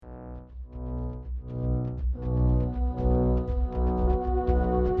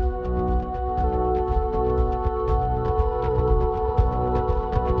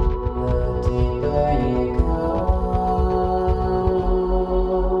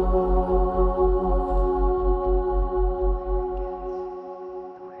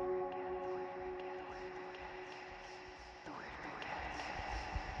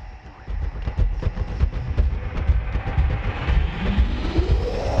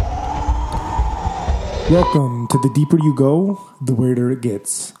Welcome to The Deeper You Go, The Weirder It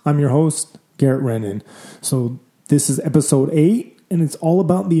Gets. I'm your host, Garrett Rennan. So this is episode 8, and it's all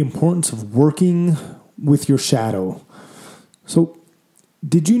about the importance of working with your shadow. So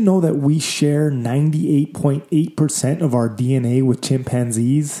did you know that we share 98.8% of our DNA with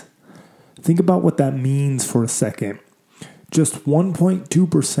chimpanzees? Think about what that means for a second. Just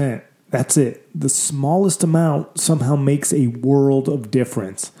 1.2%, that's it. The smallest amount somehow makes a world of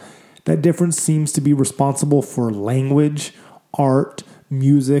difference. That difference seems to be responsible for language, art,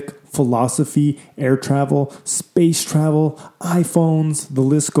 music, philosophy, air travel, space travel, iPhones, the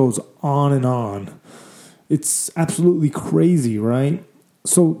list goes on and on. It's absolutely crazy, right?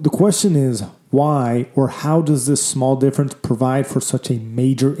 So the question is, why or how does this small difference provide for such a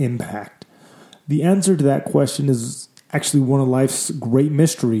major impact? The answer to that question is actually one of life's great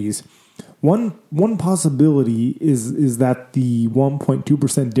mysteries. One possibility is that the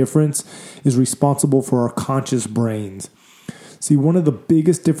 1.2% difference is responsible for our conscious brains. See, one of the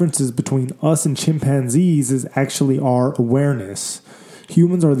biggest differences between us and chimpanzees is actually our awareness.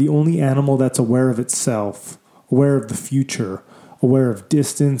 Humans are the only animal that's aware of itself, aware of the future, aware of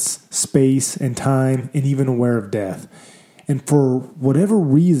distance, space, and time, and even aware of death. And for whatever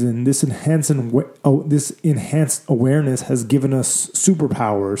reason, this enhanced awareness has given us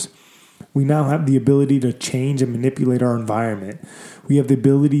superpowers. We now have the ability to change and manipulate our environment. We have the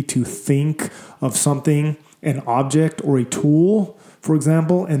ability to think of something, an object or a tool, for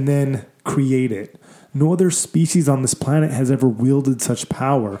example, and then create it. No other species on this planet has ever wielded such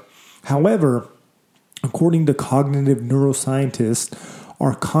power. However, according to cognitive neuroscientists,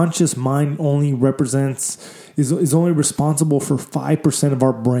 our conscious mind is only responsible for 5% of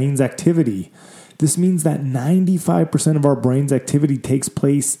our brain's activity. This means that 95% of our brain's activity takes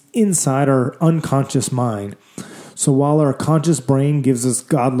place inside our unconscious mind. So while our conscious brain gives us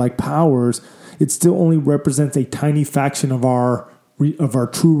godlike powers, it still only represents a tiny fraction of our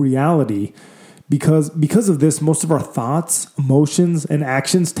true reality. Because of this, most of our thoughts, emotions, and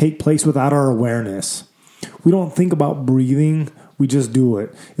actions take place without our awareness. We don't think about breathing, we just do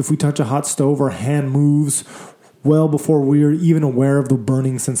it. If we touch a hot stove, our hand moves well before we are even aware of the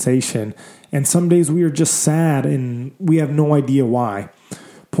burning sensation. And some days we are just sad and we have no idea why.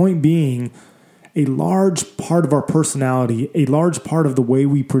 Point being, a large part of our personality, a large part of the way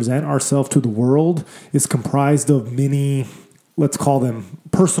we present ourselves to the world is comprised of many, let's call them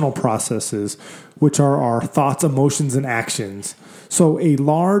personal processes, which are our thoughts, emotions, and actions. So a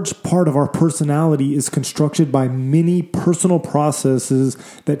large part of our personality is constructed by many personal processes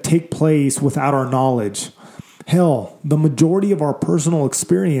that take place without our knowledge. Hell, the majority of our personal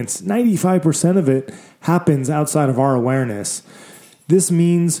experience, 95% of it, happens outside of our awareness. This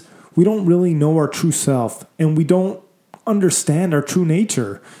means we don't really know our true self, and we don't understand our true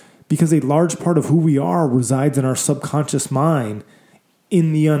nature, because a large part of who we are resides in our subconscious mind,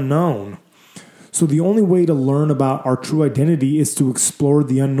 in the unknown. So the only way to learn about our true identity is to explore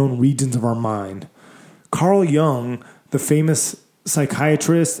the unknown regions of our mind. Carl Jung, the famous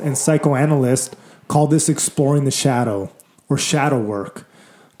psychiatrist and psychoanalyst, called this exploring the shadow, or shadow work.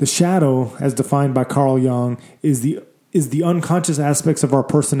 The shadow, as defined by Carl Jung, is the unconscious aspects of our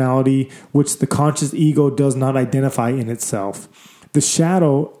personality which the conscious ego does not identify in itself. The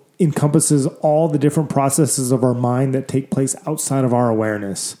shadow encompasses all the different processes of our mind that take place outside of our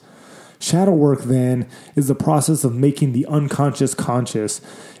awareness. Shadow work, then, is the process of making the unconscious conscious.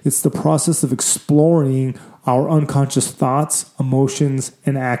 It's the process of exploring our unconscious thoughts, emotions,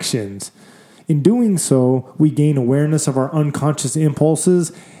 and actions. In doing so, we gain awareness of our unconscious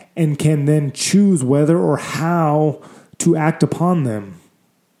impulses and can then choose whether or how to act upon them.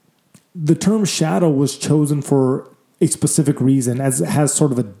 The term shadow was chosen for a specific reason, as it has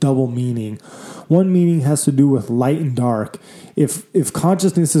sort of a double meaning. One meaning has to do with light and dark. If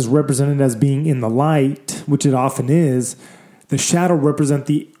consciousness is represented as being in the light, which it often is, the shadow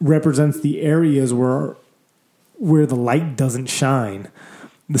represents the areas where the light doesn't shine.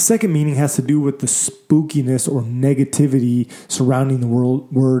 The second meaning has to do with the spookiness or negativity surrounding the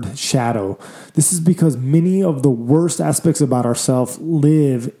word shadow. This is because many of the worst aspects about ourselves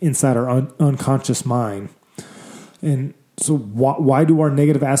live inside our unconscious mind. And so why do our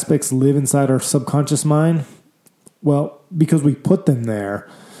negative aspects live inside our subconscious mind? Well, because we put them there.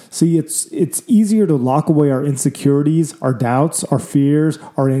 See, it's easier to lock away our insecurities, our doubts, our fears,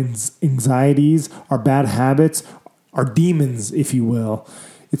 our anxieties, our bad habits, our demons, if you will.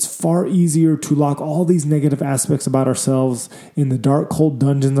 It's far easier to lock all these negative aspects about ourselves in the dark, cold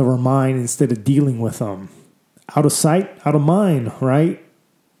dungeons of our mind instead of dealing with them. Out of sight, out of mind, right?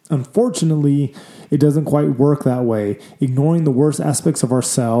 Unfortunately, it doesn't quite work that way. Ignoring the worst aspects of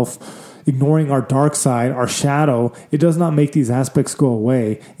ourselves ignoring our dark side, our shadow, it does not make these aspects go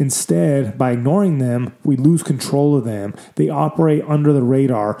away. Instead, by ignoring them, we lose control of them. They operate under the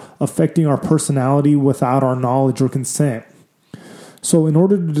radar, affecting our personality without our knowledge or consent. So in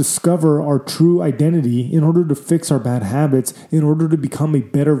order to discover our true identity, in order to fix our bad habits, in order to become a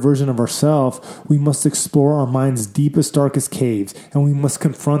better version of ourselves, we must explore our mind's deepest, darkest caves, and we must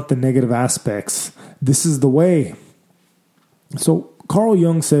confront the negative aspects. This is the way. So Carl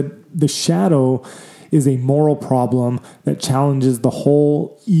Jung said, the shadow is a moral problem that challenges the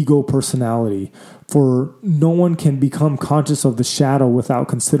whole ego personality, for no one can become conscious of the shadow without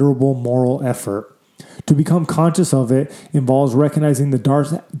considerable moral effort. To become conscious of it involves recognizing the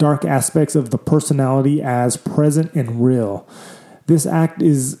dark aspects of the personality as present and real. This act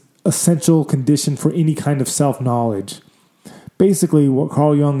is essential condition for any kind of self-knowledge. Basically, what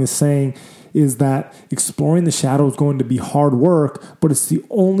Carl Jung is saying is that exploring the shadow is going to be hard work, but it's the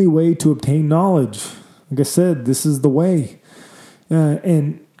only way to obtain knowledge. Like I said, this is the way.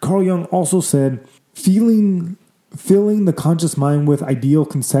 And Carl Jung also said, filling the conscious mind with ideal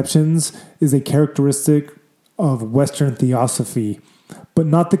conceptions is a characteristic of Western theosophy, but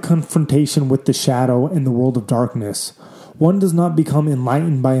not the confrontation with the shadow and the world of darkness. One does not become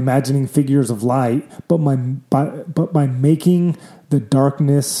enlightened by imagining figures of light, but by making the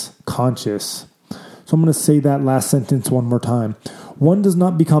darkness conscious. So I'm going to say that last sentence one more time. One does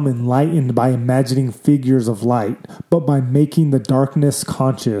not become enlightened by imagining figures of light, but by making the darkness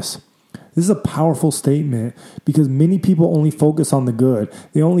conscious. This is a powerful statement because many people only focus on the good.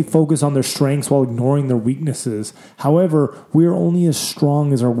 They only focus on their strengths while ignoring their weaknesses. However, we are only as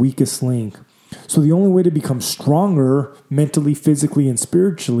strong as our weakest link. So the only way to become stronger mentally, physically, and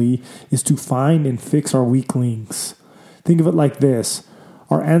spiritually is to find and fix our weak links. Think of it like this.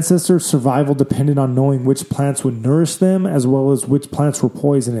 Our ancestors' survival depended on knowing which plants would nourish them as well as which plants were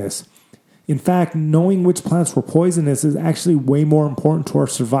poisonous. In fact, knowing which plants were poisonous is actually way more important to our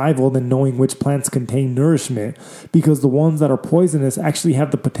survival than knowing which plants contain nourishment, because the ones that are poisonous actually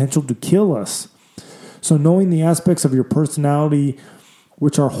have the potential to kill us. So knowing the aspects of your personality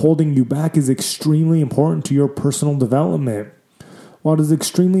which are holding you back is extremely important to your personal development. While it is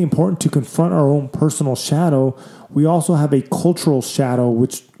extremely important to confront our own personal shadow, we also have a cultural shadow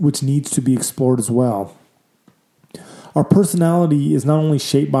which needs to be explored as well. Our personality is not only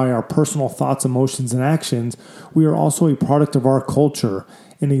shaped by our personal thoughts, emotions, and actions, we are also a product of our culture,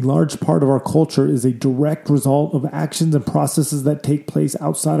 and a large part of our culture is a direct result of actions and processes that take place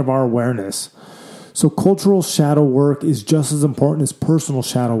outside of our awareness. So cultural shadow work is just as important as personal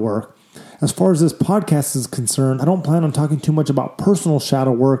shadow work. As far as this podcast is concerned, I don't plan on talking too much about personal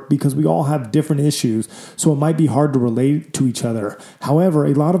shadow work because we all have different issues, so it might be hard to relate to each other. However,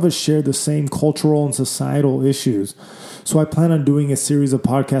 a lot of us share the same cultural and societal issues. So I plan on doing a series of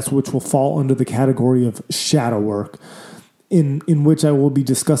podcasts which will fall under the category of shadow work, in which I will be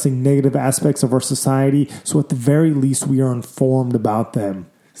discussing negative aspects of our society, so at the very least we are informed about them.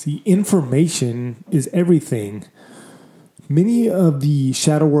 See, information is everything. Many of the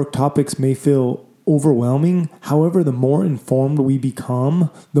shadow work topics may feel overwhelming. However, the more informed we become,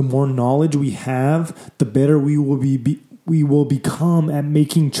 the more knowledge we have, the better we will become at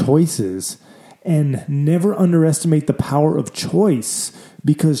making choices. And never underestimate the power of choice,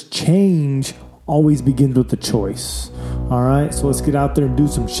 because change always begins with the choice. All right, so let's get out there and do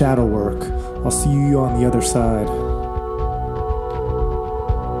some shadow work. I'll see you on the other side.